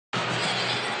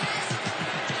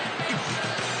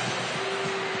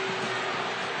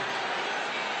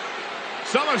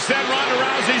Some have said Ronda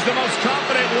Rousey's the most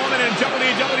confident woman in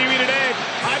WWE today.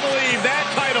 I believe that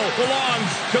title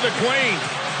belongs to the Queen.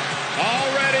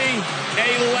 Already a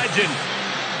legend.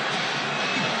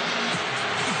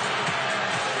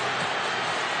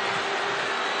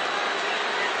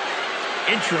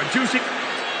 Introducing...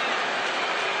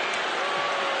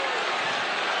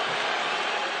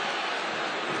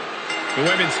 The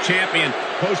women's champion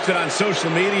posted on social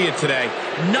media today,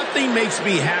 "Nothing makes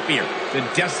me happier than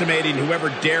decimating whoever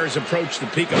dares approach the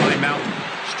peak of my mountain."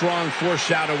 Strong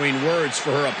foreshadowing words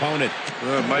for her opponent.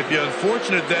 It might be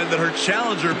unfortunate then that her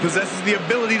challenger possesses the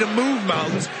ability to move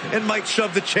mountains and might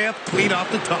shove the champ clean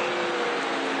off the top.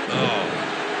 Oh.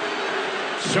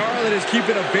 Charlotte is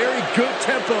keeping a very good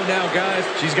tempo now, guys.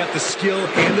 She's got the skill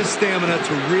and the stamina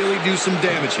to really do some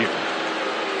damage here.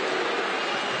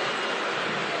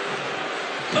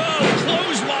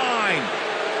 Clothesline!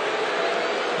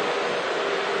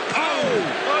 Oh,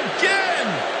 again!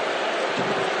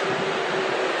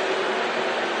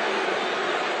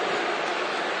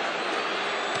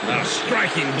 A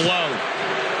striking blow.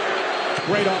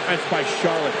 Great offense by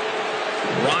Charlotte.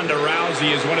 Ronda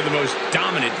Rousey is one of the most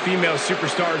dominant female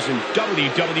superstars in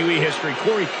WWE history.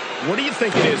 Corey, what do you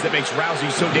think it is that makes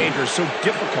Rousey so dangerous, so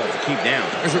difficult to keep down?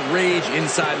 There's a rage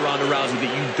inside Ronda Rousey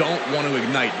that you don't want to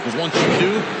ignite, because once you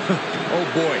do, oh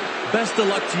boy, best of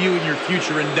luck to you in your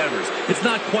future endeavors. It's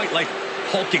not quite like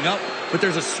hulking up, but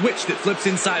there's a switch that flips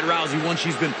inside Rousey once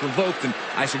she's been provoked, and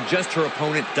I suggest her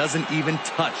opponent doesn't even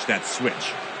touch that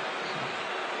switch.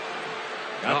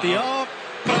 Got the up.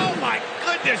 Oh my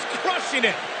goodness, crushing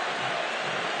it.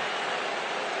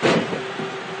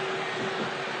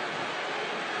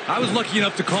 I was lucky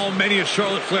enough to call many of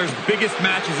Charlotte Flair's biggest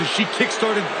matches as she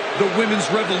kickstarted the women's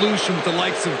revolution with the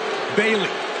likes of Bayley,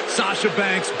 Sasha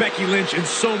Banks, Becky Lynch, and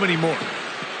so many more.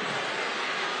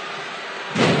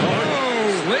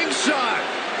 Oh, slingshot.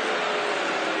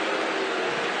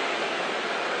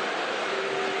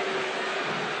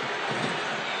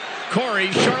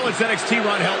 Corey, Charlotte's NXT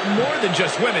run helped more than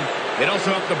just women. It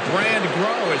also helped the brand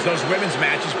grow as those women's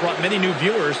matches brought many new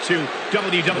viewers to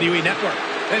WWE Network.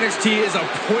 NXT is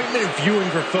appointment viewing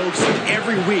for folks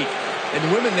every week, and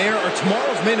the women there are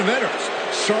tomorrow's main eventers.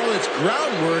 Charlotte's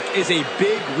groundwork is a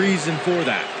big reason for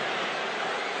that.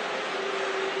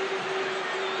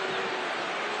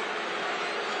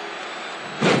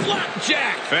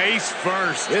 Flapjack! Face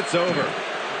first. It's over.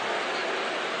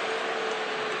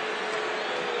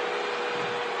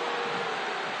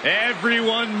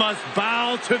 Everyone must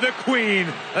bow to the Queen,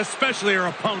 especially her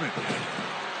opponent.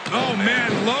 Oh,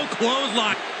 man, low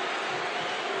clothesline.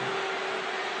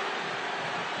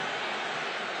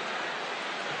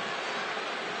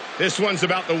 This one's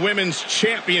about the women's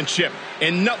championship,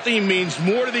 and nothing means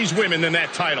more to these women than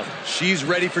that title. She's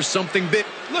ready for something big.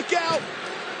 Look out!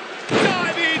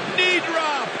 Diving knee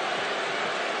drop!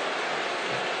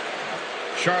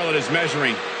 Charlotte is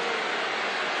measuring.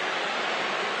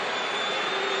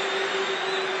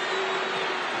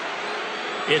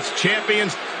 It's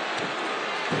champions.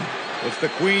 What's the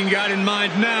Queen got in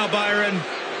mind now, Byron?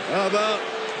 How about...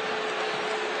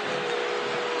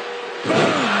 Boom!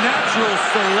 Natural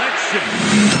selection.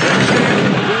 The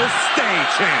champ will stay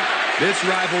champ. This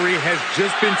rivalry has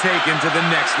just been taken to the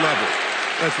next level.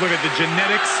 Let's look at the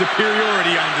genetic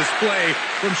superiority on display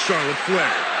from Charlotte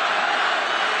Flair.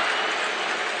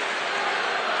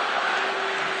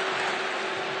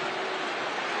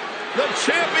 The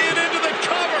champion into the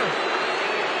cover.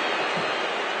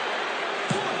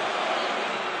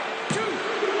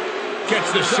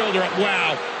 Gets the shoulder up.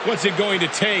 Wow. What's it going to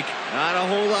take? Not a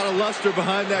whole lot of luster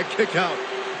behind that kick out.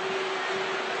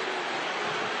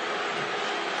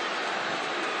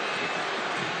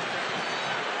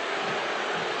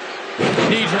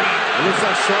 Knee drop. It looks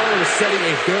like Charlotte is setting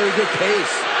a very good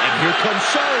pace. And here comes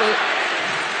Charlotte.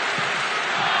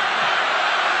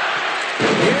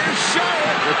 Here's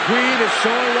Charlotte. The Queen is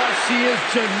showing why she is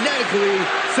genetically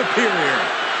superior.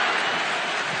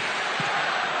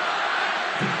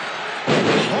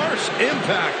 Harsh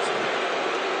impact.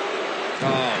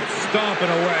 Oh, stomping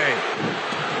away.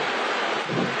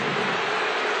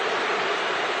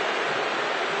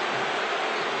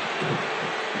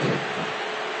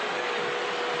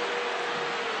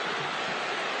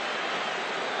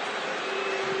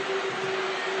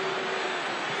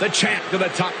 The champ to the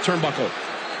top turnbuckle.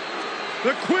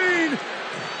 The Queen.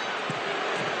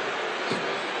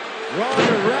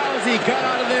 Ronda Rousey got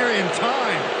out of there in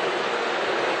time.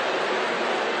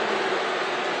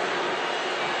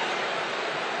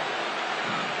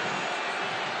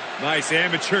 Nice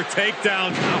amateur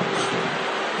takedown. Ouch.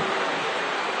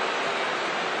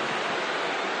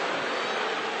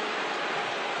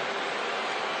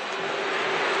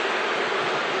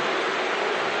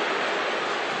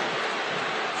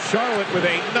 Charlotte with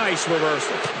a nice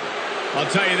reversal. I'll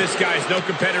tell you, this guy's no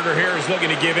competitor here is looking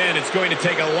to give in. It's going to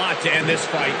take a lot to end this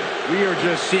fight. We are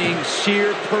just seeing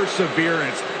sheer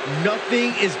perseverance.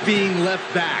 Nothing is being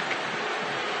left back.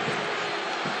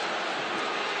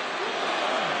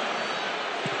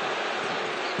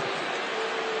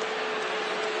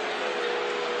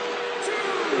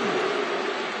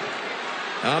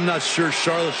 I'm not sure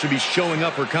Charlotte should be showing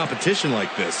up her competition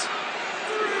like this.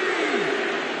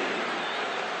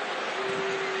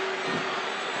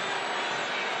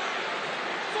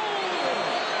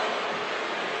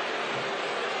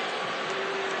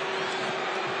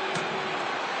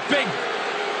 Big.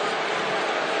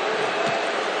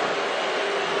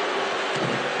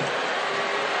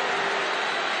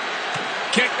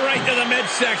 Kick right to the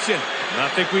midsection. I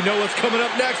think we know what's coming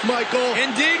up next, Michael.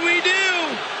 Indeed we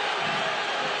do.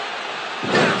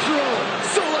 Natural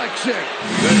selection.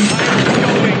 The title's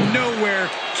going nowhere.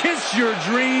 Kiss your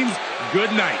dreams.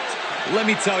 Good night. Let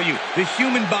me tell you, the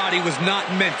human body was not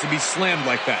meant to be slammed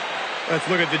like that. Let's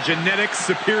look at the genetic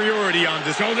superiority on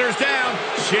this. Shoulders down.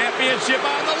 Championship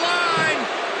on the line.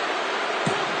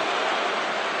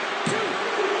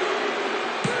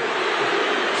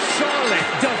 Charlotte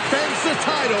defends the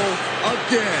title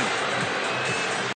again.